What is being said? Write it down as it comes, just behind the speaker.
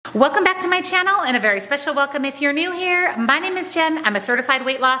Welcome back to my channel and a very special welcome if you're new here. My name is Jen. I'm a certified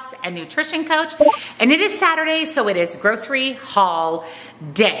weight loss and nutrition coach, and it is Saturday, so it is grocery haul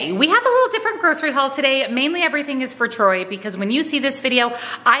day. We have a little different grocery haul today. Mainly everything is for Troy because when you see this video,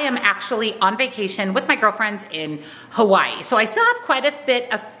 I am actually on vacation with my girlfriends in Hawaii. So I still have quite a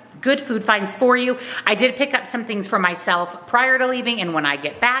bit of good food finds for you. I did pick up some things for myself prior to leaving and when I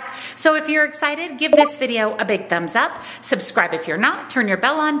get back. So if you're excited, give this video a big thumbs up. Subscribe if you're not, turn your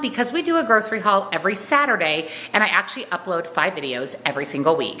bell on because we do a grocery haul every Saturday and I actually upload 5 videos every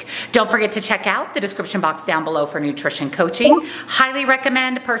single week. Don't forget to check out the description box down below for nutrition coaching. Highly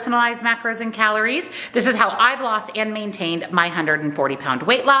recommend personalized macros and calories. This is how I've lost and maintained my 140-pound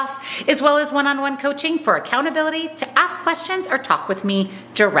weight loss, as well as one-on-one coaching for accountability to ask questions or talk with me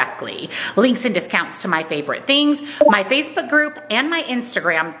directly. Links and discounts to my favorite things, my Facebook group, and my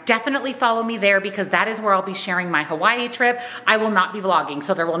Instagram. Definitely follow me there because that is where I'll be sharing my Hawaii trip. I will not be vlogging,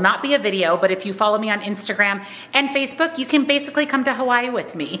 so there will not be a video, but if you follow me on Instagram and Facebook, you can basically come to Hawaii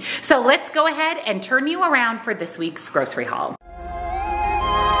with me. So let's go ahead and turn you around for this week's grocery haul.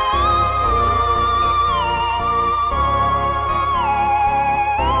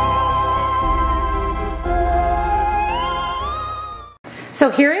 So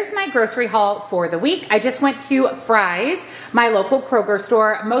here is my grocery haul for the week. I just went to Fry's, my local Kroger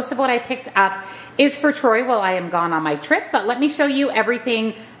store. Most of what I picked up is for Troy while I am gone on my trip, but let me show you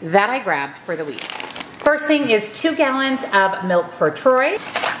everything that I grabbed for the week. First thing is 2 gallons of milk for Troy.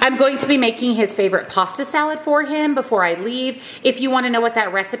 I'm going to be making his favorite pasta salad for him before I leave. If you want to know what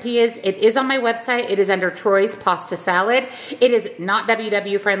that recipe is, it is on my website. It is under Troy's Pasta Salad. It is not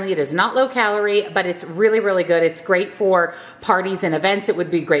WW friendly. It is not low calorie, but it's really, really good. It's great for parties and events. It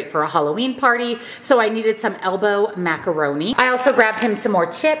would be great for a Halloween party. So I needed some elbow macaroni. I also grabbed him some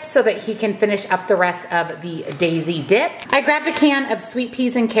more chips so that he can finish up the rest of the Daisy dip. I grabbed a can of sweet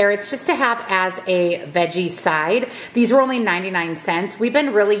peas and carrots just to have as a veggie side. These were only 99 cents. We've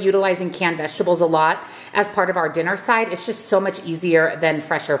been really utilizing canned vegetables a lot as part of our dinner side. It's just so much easier than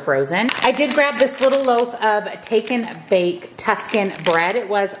fresh or frozen. I did grab this little loaf of Take and Bake Tuscan bread. It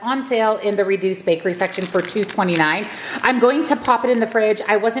was on sale in the reduced bakery section for $2.29. I'm going to pop it in the fridge.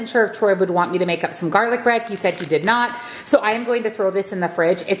 I wasn't sure if Troy would want me to make up some garlic bread. He said he did not. So I am going to throw this in the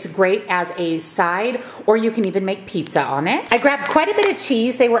fridge. It's great as a side, or you can even make pizza on it. I grabbed quite a bit of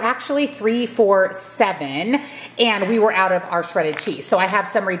cheese. They were actually 3 for $7, and we were out of our shredded cheese. So I have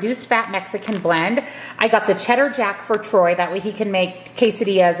some reduced fat Mexican blend. I got the cheddar jack for Troy. That way he can make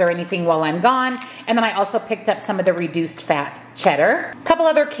quesadillas or anything while I'm gone. And then I also picked up some of the reduced fat cheddar. A couple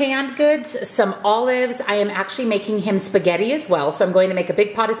other canned goods, some olives. I am actually making him spaghetti as well. So I'm going to make a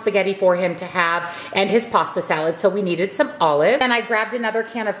big pot of spaghetti for him to have and his pasta salad. So we needed some olive. And I grabbed another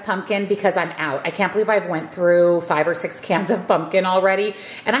can of pumpkin because I'm out. I can't believe I've went through 5 or 6 cans of pumpkin already.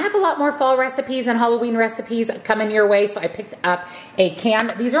 And I have a lot more fall recipes and Halloween recipes coming your way. So I picked up a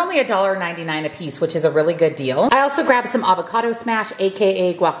can. These are only $1.99 a piece, which is a really good deal. I also grabbed some avocado smash,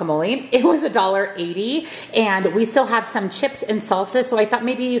 AKA guacamole. It was $1.80, and we still have some chips and salsa, so I thought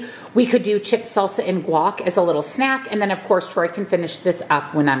maybe we could do chips, salsa, and guac as a little snack, and then of course Troy can finish this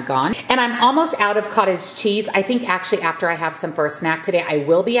up when I'm gone. And I'm almost out of cottage cheese. I think actually after I have some for a snack today, I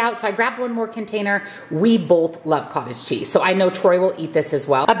will be out, so I grabbed one more container. We both love cottage cheese, so I know Troy will eat this as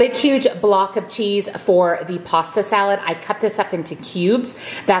well. A big, huge block of cheese for the pasta salad. I cut this up into cubes.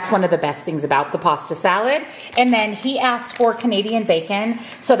 That's one of the best things about the pasta salad. And then he asked for Canadian bacon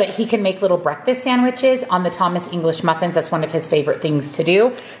so that he can make little breakfast sandwiches on the Thomas English muffins. That's one of his favorite things to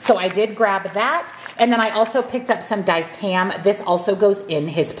do. So I did grab that. And then I also picked up some diced ham. This also goes in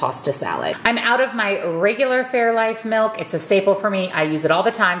his pasta salad. I'm out of my regular Fairlife milk. It's a staple for me. I use it all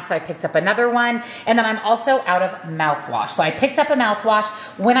the time. So I picked up another one. And then I'm also out of mouthwash. So I picked up a mouthwash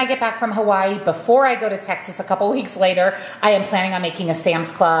when I get back from Hawaii. Before I go to Texas a couple weeks later, I am planning on making a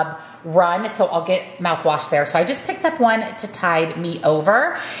Sam's Club run, so I'll get mouthwash there. So I just picked up one to tide me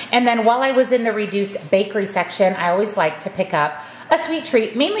over. And then while I was in the reduced bakery section, I always like to pick up a sweet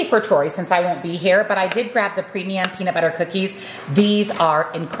treat, mainly for Troy since I won't be here, but I did grab the premium peanut butter cookies. These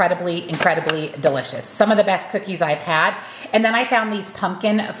are incredibly, incredibly delicious. Some of the best cookies I've had. And then I found these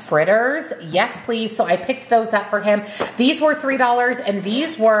pumpkin fritters. Yes, please. So I picked those up for him. These were $3 and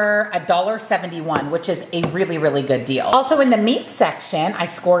these were $1.71, which is a really, really good deal. Also in the meat section, I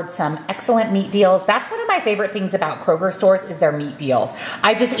scored some excellent meat deals. That's one of my favorite things about Kroger stores is their meat deals.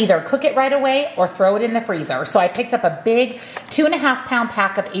 I just either cook it right away or throw it in the freezer. So I picked up a big 2.5-pound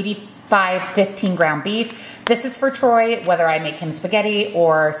pack of 80 15 ground beef. This is for Troy, whether I make him spaghetti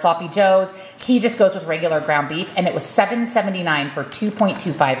or sloppy joes. He just goes with regular ground beef, and it was $7.79 for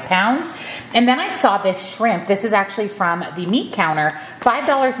 2.25 pounds. And then I saw this shrimp. This is actually from the meat counter,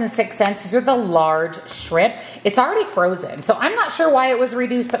 $5.06. These are the large shrimp. It's already frozen, so I'm not sure why it was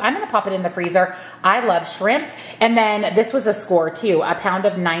reduced, but I'm gonna pop it in the freezer. I love shrimp. And then this was a score too, a pound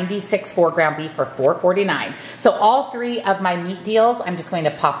of 96.4 ground beef for $4.49. So all three of my meat deals, I'm just going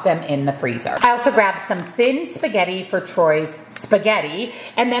to pop them in the freezer. I also grabbed some thin spaghetti for Troy's spaghetti.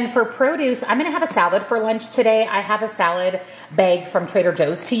 And then for produce, I'm gonna have a salad for lunch today. I have a salad bag from Trader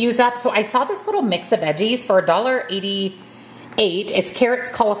Joe's to use up. So I saw this little mix of veggies for $1.88. It's carrots,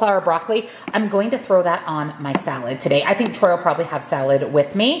 cauliflower, broccoli. I'm going to throw that on my salad today. I think Troy will probably have salad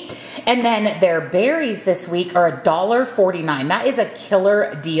with me. And then their berries this week are $1.49. That is a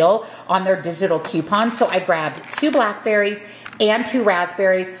killer deal on their digital coupon. So I grabbed 2 blackberries and 2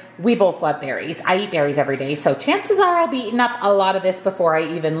 raspberries. We both love berries. I eat berries every day, so chances are I'll be eating up a lot of this before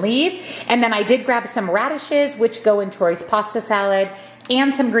I even leave. And then I did grab some radishes, which go in Troy's pasta salad,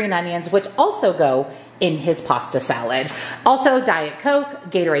 and some green onions, which also go in his pasta salad. Also, Diet Coke,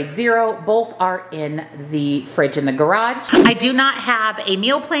 Gatorade Zero, both are in the fridge in the garage. I do not have a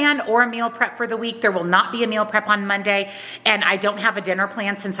meal plan or a meal prep for the week. There will not be a meal prep on Monday, and I don't have a dinner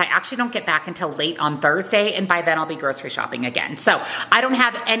plan since I actually don't get back until late on Thursday, and by then I'll be grocery shopping again. So I don't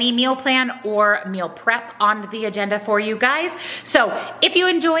have any meal plan or meal prep on the agenda for you guys. So if you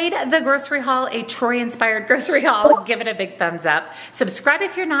enjoyed the grocery haul, a Troy-inspired grocery haul, give it a big thumbs up. Subscribe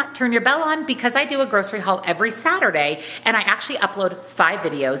if you're not, turn your bell on, because I do a grocery haul every Saturday, and I actually upload 5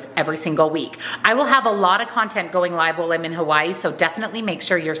 videos every single week. I will have a lot of content going live while I'm in Hawaii, so definitely make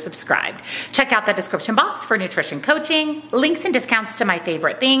sure you're subscribed. Check out the description box for nutrition coaching, links and discounts to my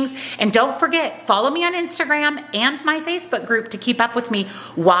favorite things, and don't forget, follow me on Instagram and my Facebook group to keep up with me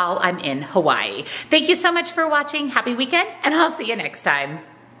while I'm in Hawaii. Thank you so much for watching. Happy weekend, and I'll see you next time.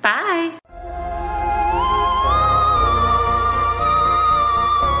 Bye.